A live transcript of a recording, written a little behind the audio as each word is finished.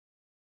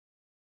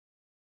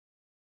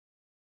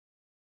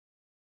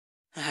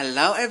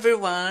Hello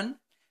everyone!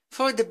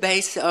 For the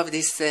base of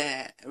this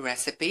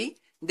recipe,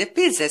 the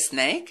pizza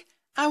snake,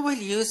 I will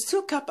use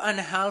 2 cups and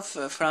a half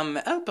from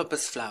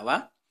all-purpose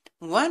flour,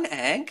 1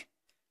 egg,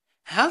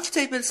 half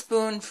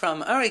tablespoon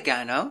from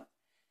oregano,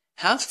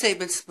 half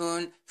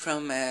tablespoon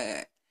from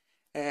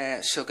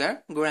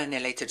sugar,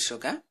 granulated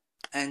sugar,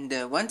 and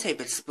 1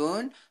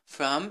 tablespoon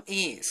from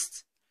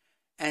yeast.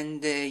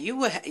 And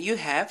you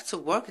have to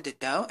work the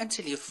dough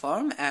until you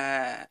form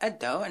a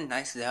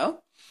nice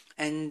dough.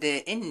 And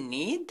in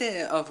need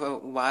of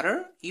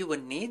water, you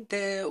will need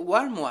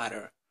warm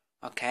water,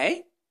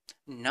 okay?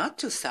 Not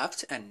too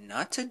soft and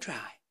not too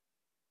dry.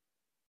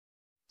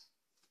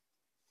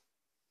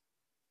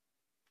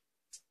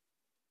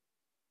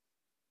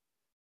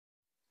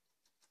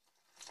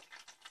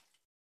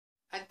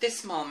 At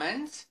this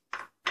moment,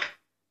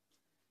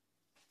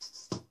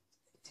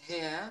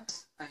 here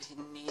I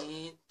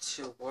need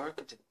to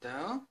work the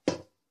dough.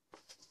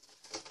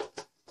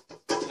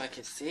 Like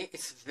you see,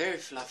 it's very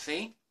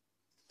fluffy.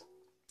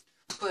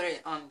 Put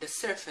it on the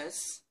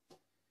surface.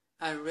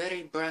 I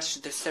already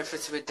brushed the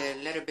surface with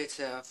a little bit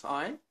of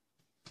oil.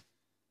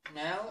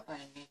 Now I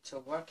need to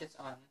work it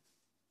on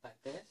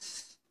like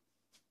this.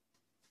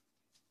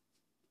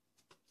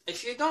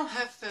 If you don't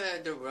have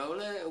the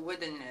roller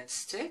wooden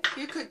stick,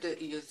 you could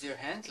use your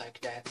hand like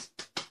that.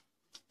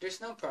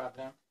 There's no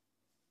problem.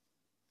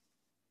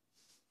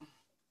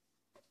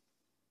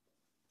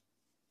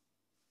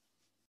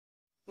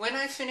 When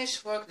I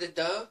finish work the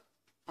dough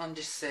on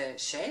this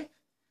shape,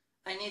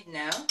 I need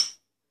now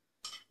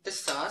the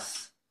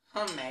sauce,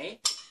 homemade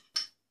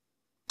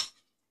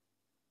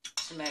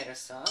tomato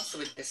sauce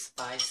with the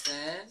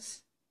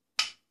spices,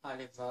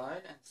 olive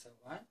oil and so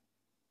on.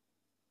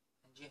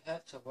 And you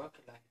have to work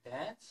it like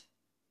that.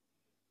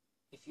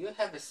 If you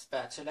have a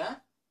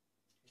spatula,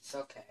 it's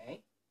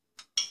okay.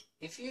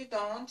 If you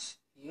don't,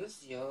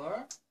 use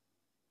your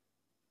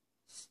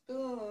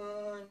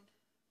spoon.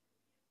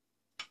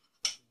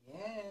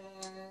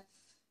 Yes.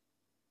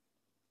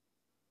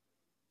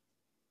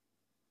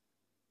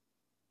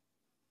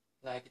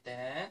 Like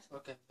that,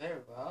 work it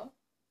very well.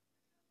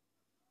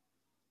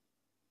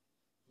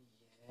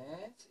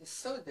 Yes, it's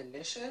so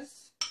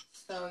delicious.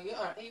 So you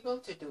are able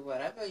to do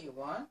whatever you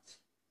want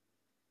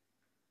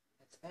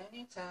at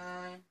any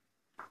time.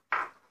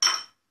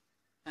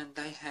 And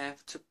I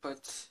have to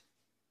put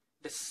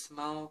the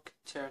smoked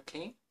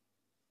turkey.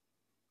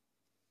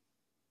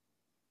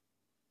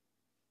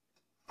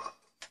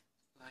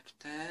 Like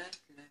that.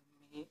 Let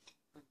me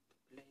put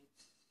the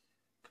plate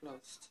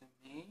close to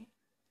me.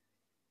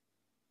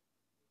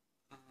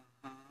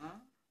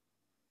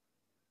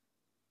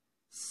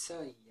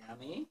 So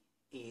yummy,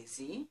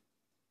 easy,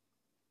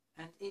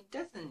 and it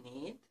doesn't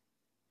need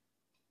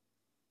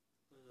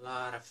a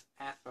lot of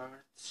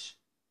effort.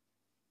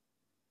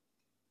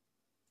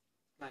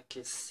 Like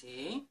you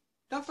see.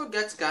 Don't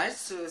forget,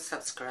 guys, to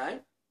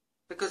subscribe,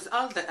 because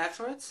all the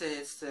efforts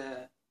is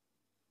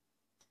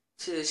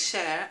to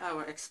share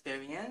our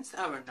experience,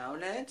 our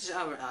knowledge,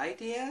 our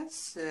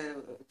ideas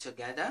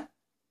together.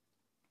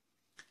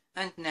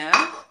 And now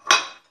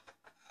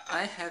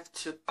I have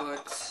to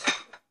put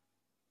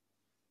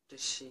the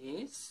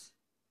cheese,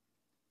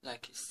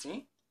 like you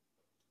see.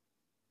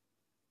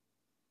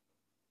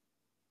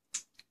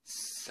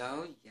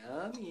 So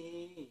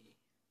yummy.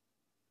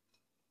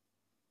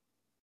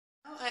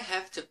 Now I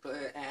have to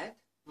add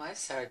my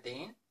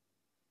sardine.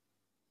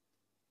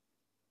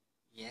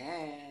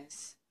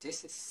 Yes,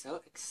 this is so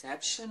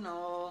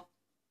exceptional.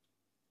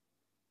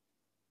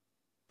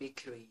 Be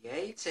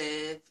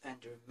creative and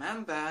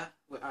remember,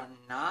 we are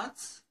not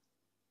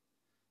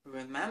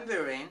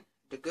remembering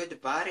the good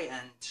body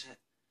and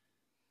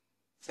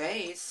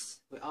face.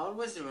 We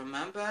always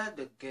remember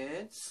the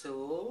good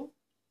soul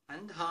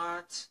and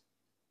heart.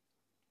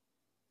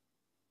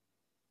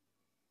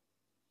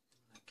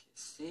 Like you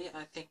see,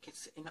 I think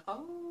it's in,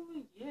 oh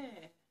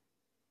yeah.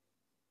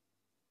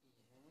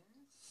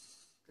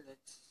 Yes,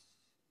 let's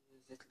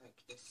use it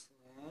like this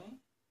way.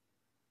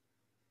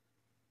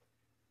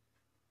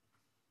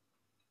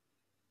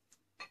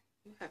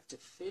 You have to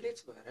fill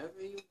it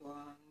wherever you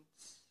want.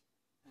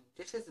 And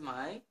this is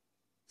my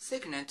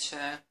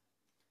signature.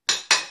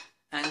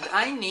 And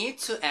I need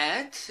to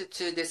add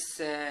to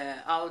this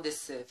all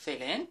this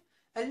filling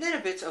a little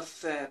bit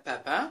of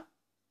pepper.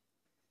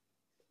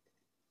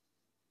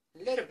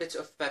 A little bit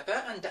of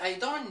pepper, and I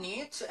don't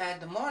need to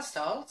add more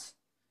salt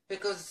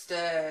because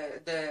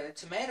the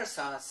tomato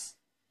sauce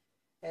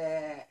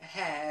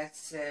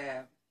has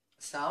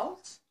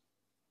salt,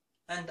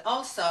 and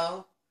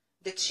also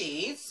the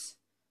cheese,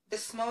 the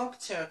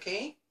smoked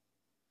turkey.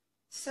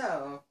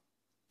 So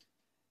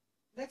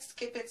let's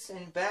keep it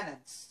in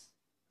balance.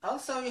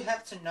 Also, you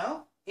have to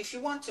know, if you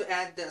want to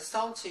add the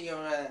salt to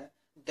your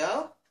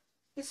dough,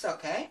 it's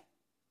okay.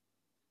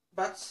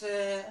 But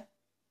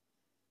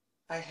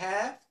I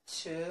have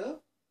to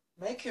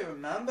make you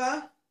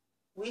remember,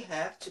 we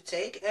have to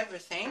take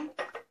everything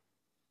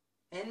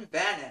in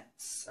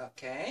balance,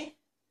 okay?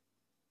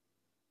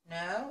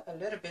 Now, a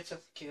little bit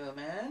of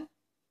cumin.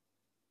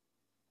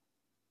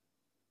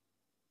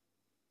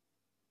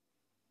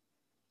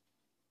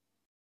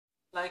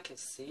 like you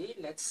see,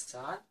 let's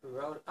start.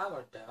 Roll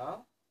our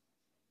dough.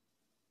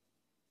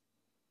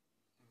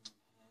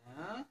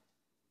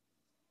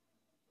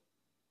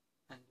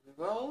 And we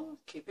will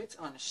keep it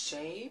on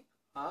shape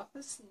of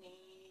a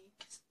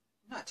snake.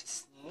 Not a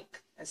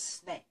snake, a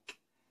snake.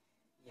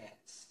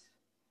 Yes.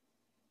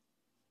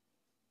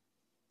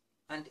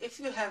 And if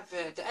you have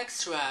the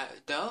extra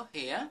dough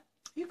here,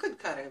 you could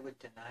cut it with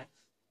the knife.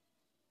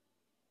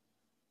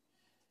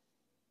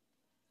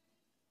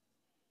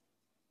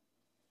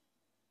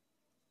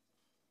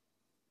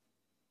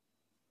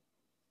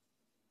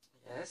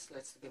 Yes,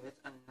 let's give it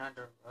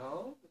another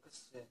roll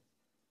because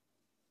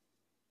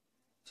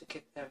to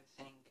keep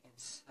everything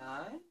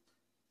inside.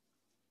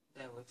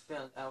 Then we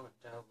filled our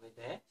dough with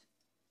it.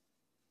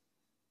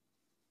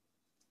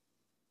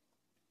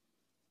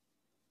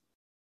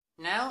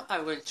 Now I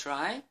will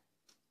try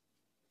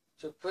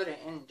to put it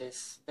in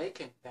this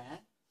baking pan.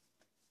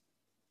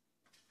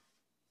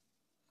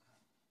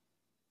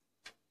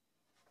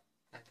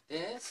 Like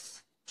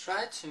this.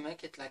 Try to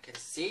make it like a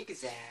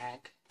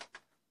zigzag.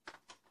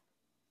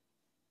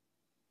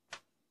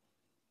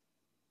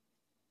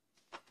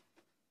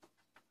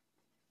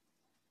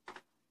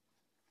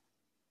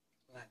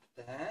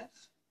 Like that.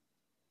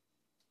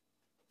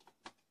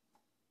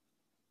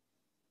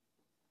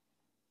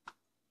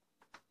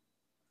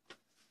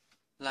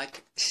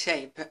 Like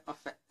shape of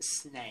a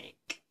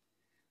snake.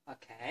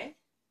 Okay.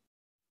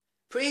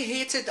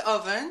 Preheated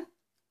oven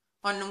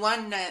on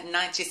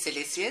 190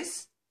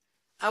 Celsius.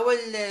 I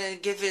will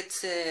give it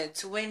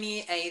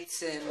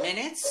 28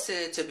 minutes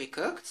to be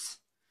cooked.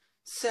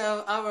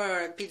 So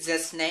our pizza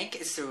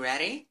snake is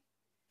ready.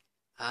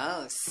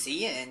 Oh,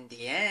 see you in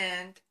the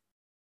end.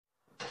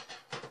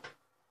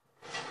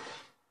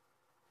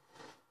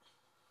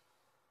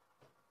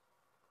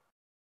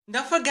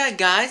 Don't forget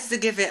guys to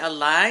give it a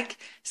like,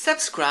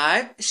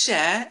 subscribe,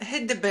 share,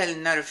 hit the bell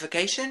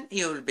notification.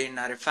 You will be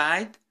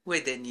notified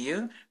with the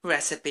new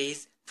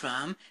recipes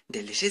from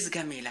Delicious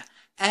Gamila.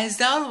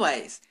 As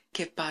always,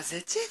 keep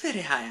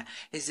positivity higher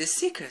is the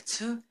secret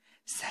to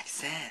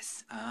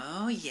success.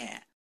 Oh yeah.